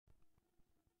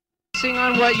focusing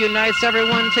on what unites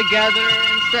everyone together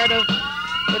instead of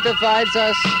what divides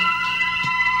us.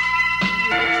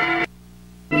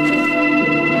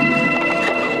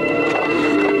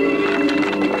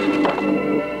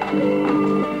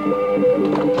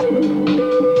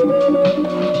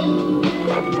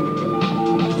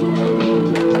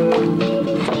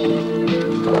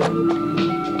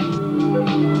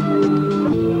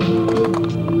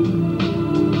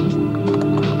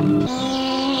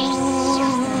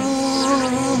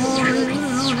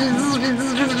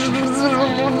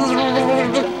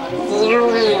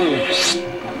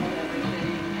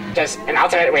 Just an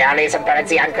alternate reality, some planet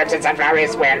Zeon Crimson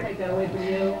Sunflowers where...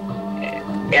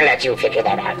 I'll let you figure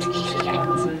that out.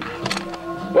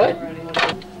 What?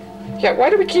 Yeah,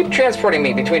 why do we keep transporting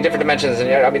me between different dimensions?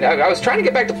 And I mean, I was trying to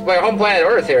get back to my home planet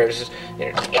Earth here. It was just,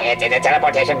 It's in a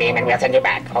teleportation beam and we'll send you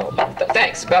back. Oh,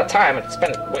 thanks. About time. It's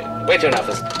been way too enough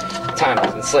as time I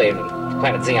was enslaved in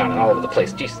planet Zeon and all over the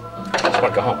place. Jeez, I just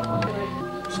want to go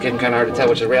home. It's getting kind of hard to tell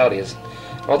which the reality is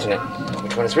alternate,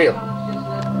 which one is real.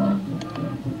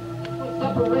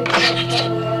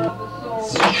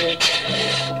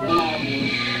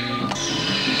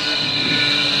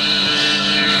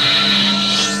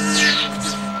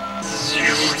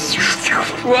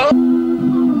 Well...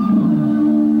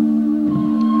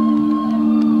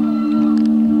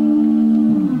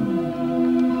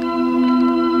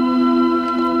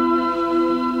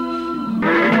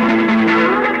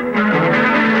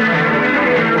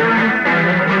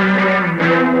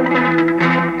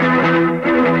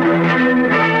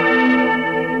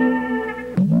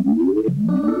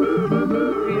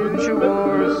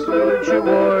 Future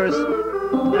wars,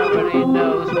 nobody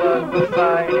knows what we're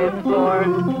fighting for.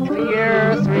 The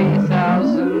year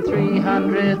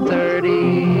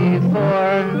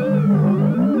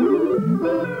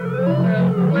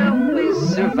 3334. Will we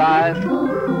survive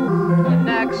the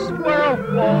next world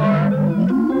war?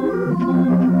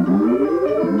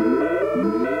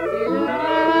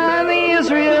 Yeah, the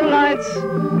Israelites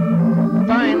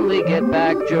finally get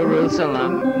back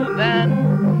Jerusalem, and then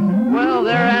will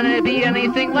there be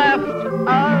anything left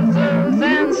other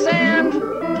than sand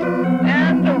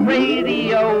and a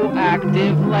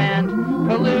radioactive land,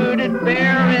 polluted,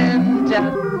 barren,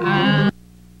 death, and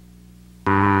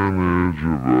age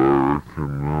of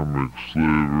economic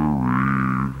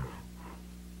slavery.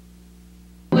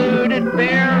 Polluted,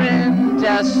 barren,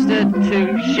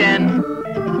 destitution,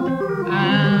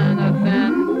 and a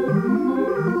thin,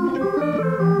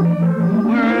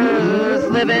 worth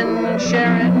living,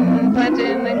 sharing,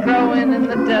 planting and growing in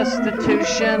the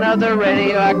destitution of the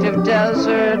radioactive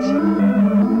desert.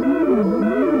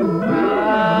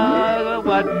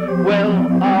 What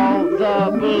will all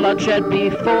the bloodshed be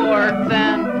for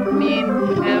then? Mean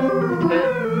if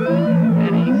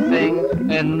anything,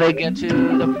 and they get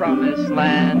to the promised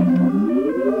land.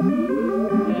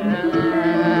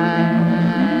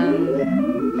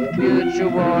 And future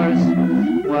wars,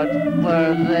 what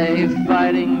were they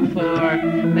fighting for?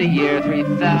 The year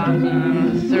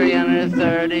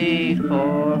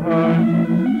 3334.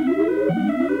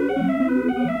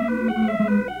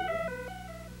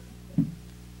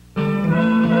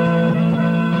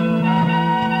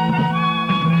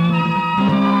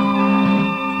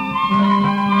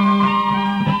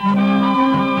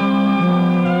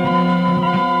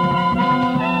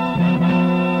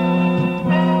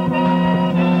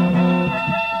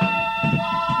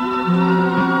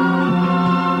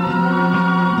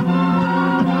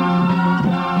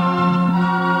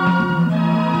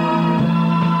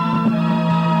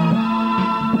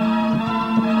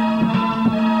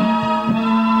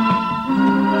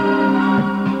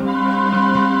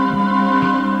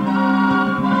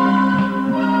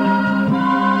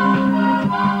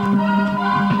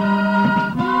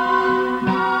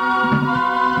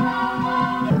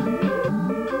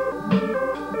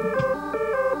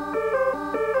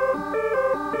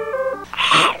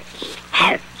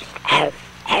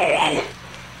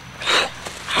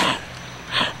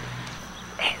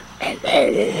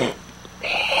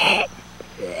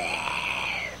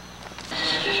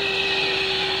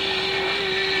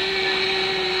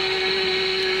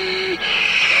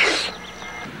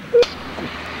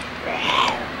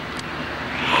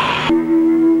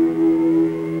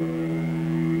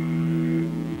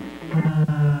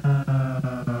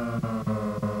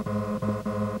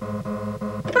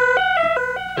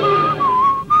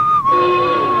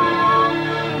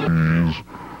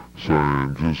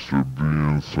 Scientists are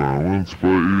being silenced by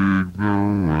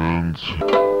ignorance.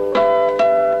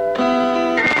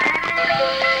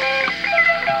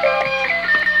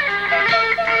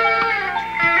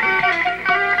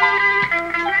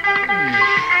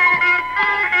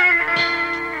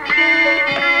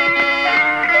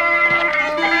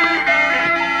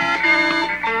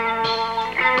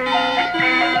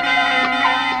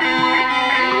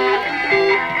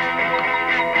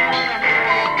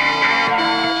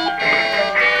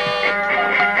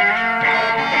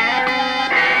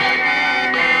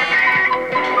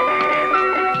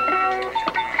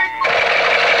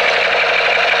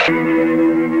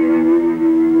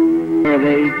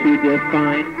 to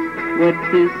define what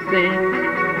is sane.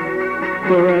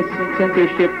 For us,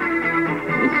 censorship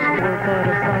is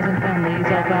butterflies and families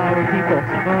of our people.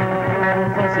 Oh,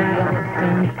 fuzzy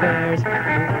elephant bears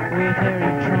with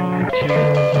hairy trunks.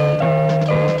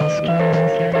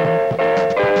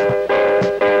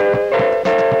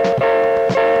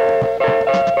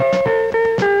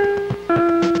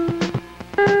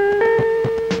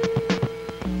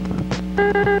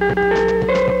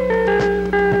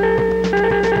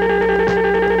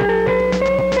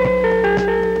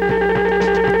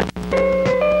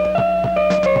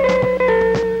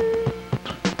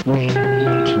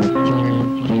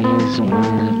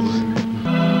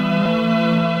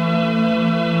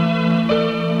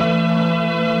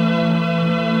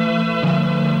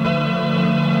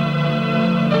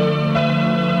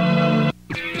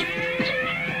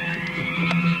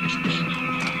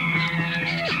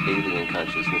 Alien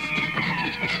consciousness.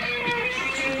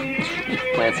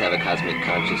 Plants have a cosmic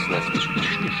consciousness.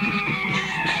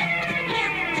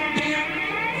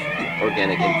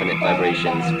 Organic infinite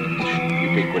vibrations,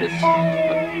 ubiquitous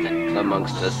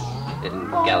amongst us in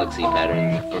galaxy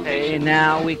patterns. Hey,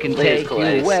 now we can Players take you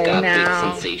away kaleidoscopic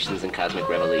now. sensations and cosmic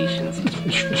revelations.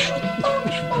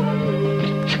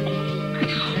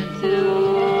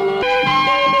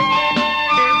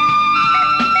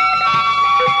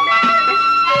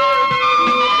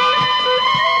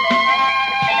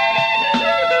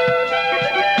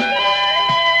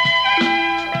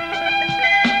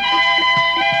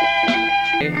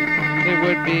 It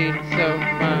would be so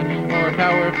much more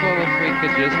powerful if we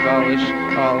could just abolish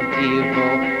all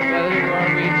evil. But who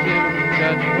are we to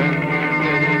judge when there's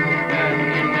good and bad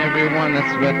in everyone?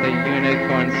 That's what the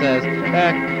unicorn says.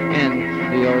 Back in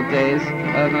the old days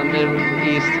of the Middle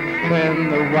East, when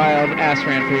the wild ass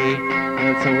ran free.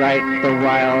 That's right, the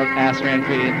wild ass ran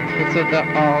free. It's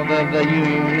all of the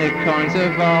unicorns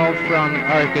evolved from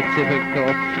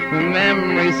archetypical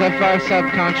memories of our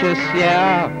subconscious.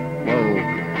 Yeah. Whoa.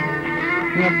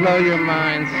 It'll blow your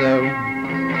mind so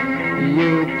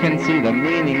you can see the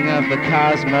meaning of the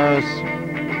cosmos.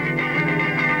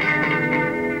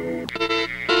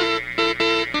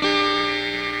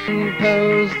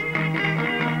 Imposed,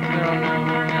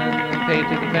 paid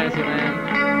to the fantasy land.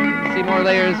 See more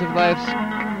layers of life's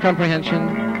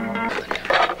comprehension.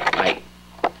 Hey,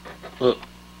 look.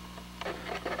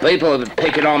 People have been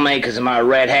picking on me because of my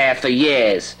red hair for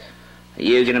years. Are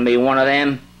you going to be one of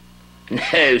them?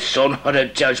 No, son, I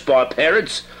don't judge by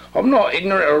appearance. I'm not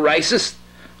ignorant or racist.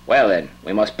 Well then,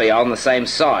 we must be on the same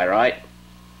side, right?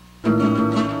 It's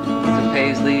a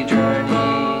Paisley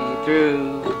journey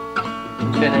through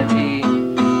infinity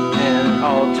and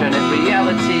alternate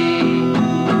reality.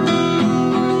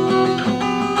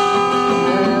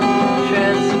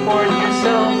 Transport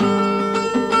yourself.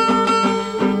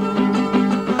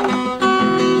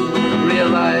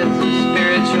 Realize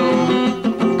spiritual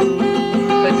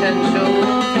potential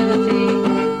infinity.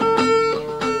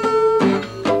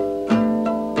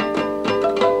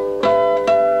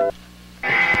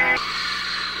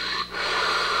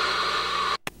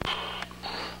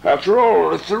 After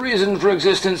all, if the reason for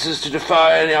existence is to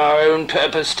define our own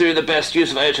purpose through the best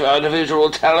use of our individual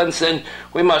talents, then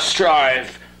we must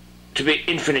strive to be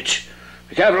infinite.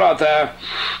 Be careful out there.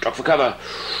 Duck for cover.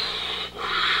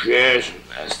 Yes,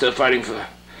 still fighting to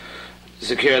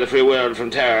secure the free world from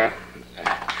terror.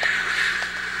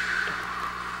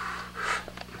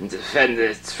 Defend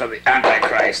it from the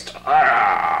Antichrist.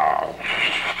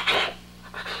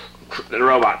 The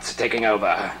robots are taking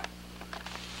over.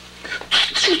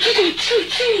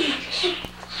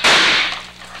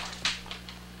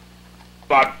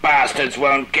 But bastards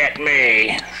won't get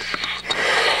me.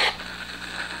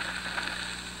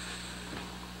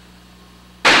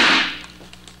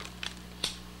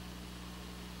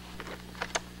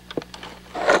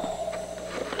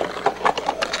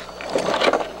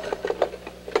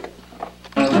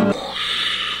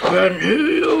 And here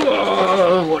you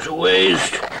are, what a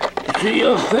waste. To see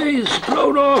your face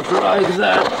blown off like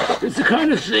that, it's the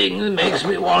kind of thing that makes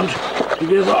me want to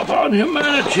give up on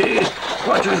humanity.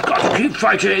 But you've got to keep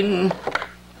fighting.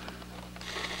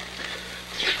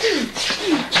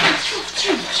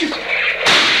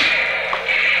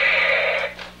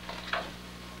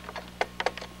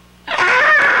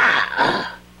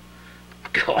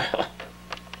 God.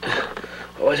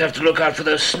 Always have to look out for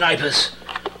those snipers.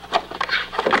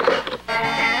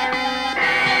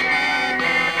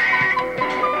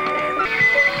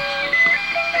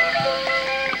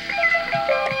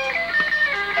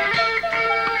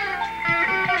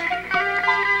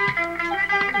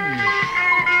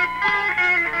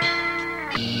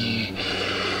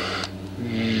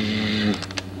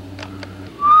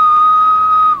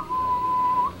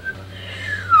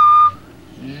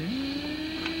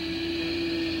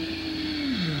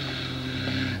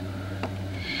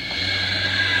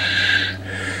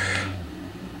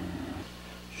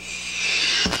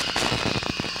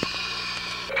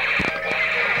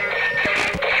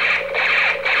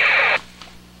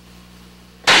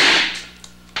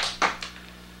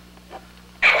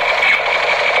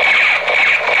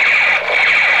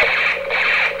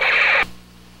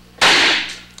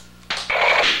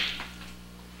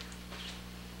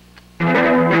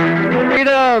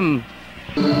 Freedom!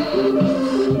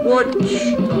 What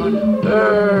on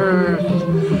earth?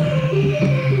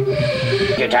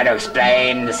 You're trying to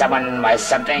explain to someone why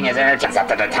something is entertaining at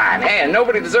the time. And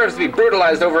nobody deserves to be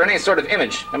brutalized over any sort of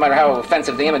image, no matter how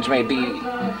offensive the image may be.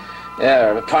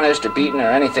 Or punished or beaten or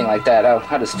anything like that.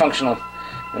 How dysfunctional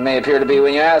it may appear to be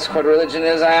when you ask what religion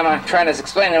is. I am trying to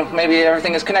explain it. Maybe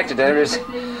everything is connected.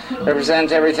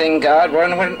 Represent everything God or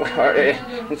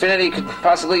infinity could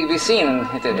possibly be seen in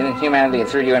humanity and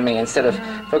through you and me. Instead of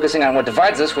focusing on what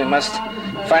divides us, we must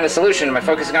find a solution by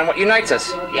focusing on what unites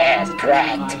us. Yes,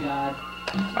 correct.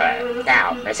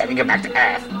 Now, let's have to go back to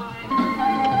Earth.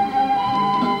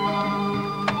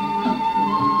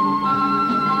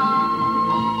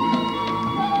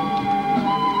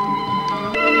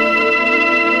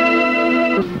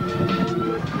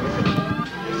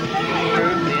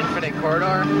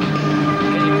 Corridor?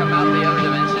 Can you come out the other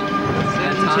dimension?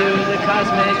 Into the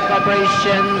cosmic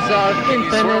vibrations of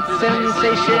infinite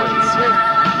sensations.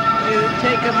 You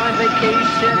take a mind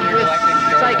vacation with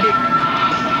psychic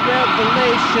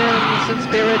revelations and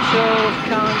spiritual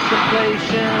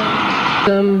contemplation.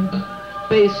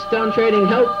 Based on trading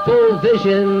helpful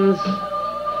visions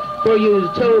for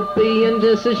utopian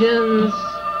decisions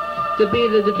to be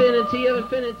the divinity of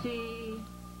infinity.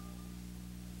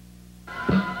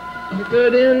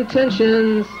 Good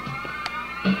intentions,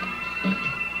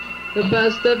 the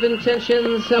best of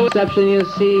intentions, no exception you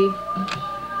see,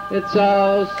 it's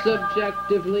all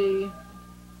subjectively